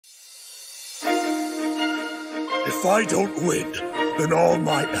If I don't win, then all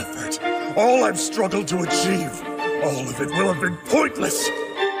my effort, all I've struggled to achieve, all of it will have been pointless.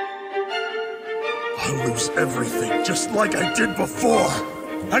 I'll lose everything just like I did before.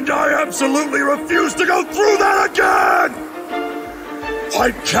 And I absolutely refuse to go through that again!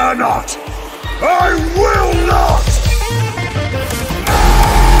 I cannot! I will not!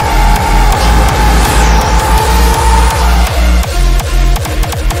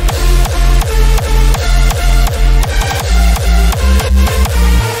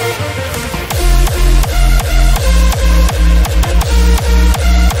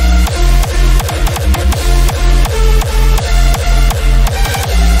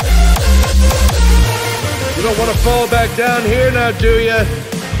 You don't want to fall back down here now, do ya?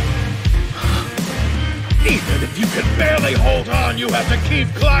 Even if you can barely hold on, you have to keep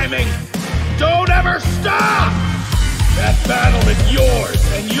climbing. Don't ever stop! That battle is yours,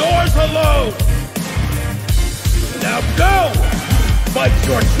 and yours alone. Now go! Fight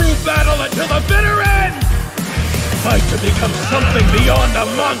your true battle until the bitter end! Fight to become something beyond a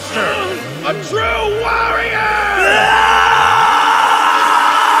monster! A true warrior!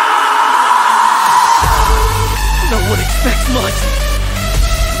 No one expects much.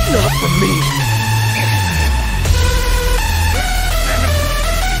 Not from me.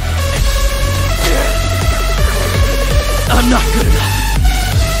 I'm not good enough.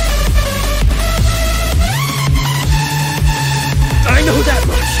 I know that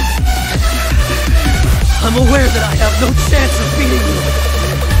much. I'm aware that I have no chance of beating you.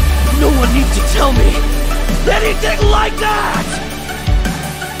 No one needs to tell me anything like that!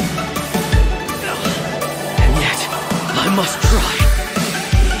 I must try.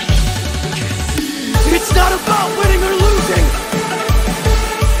 It's not about winning or losing.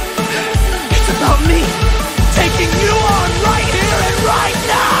 It's about me taking you on right here and right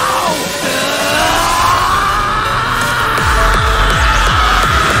now!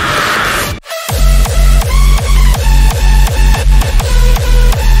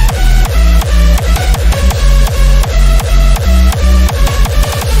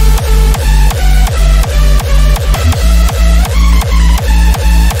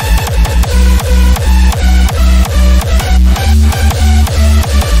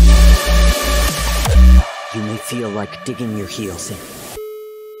 Feel like digging your heels in.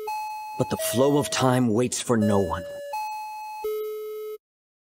 But the flow of time waits for no one.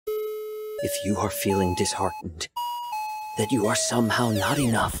 If you are feeling disheartened, that you are somehow not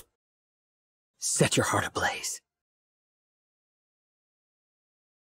enough, set your heart ablaze.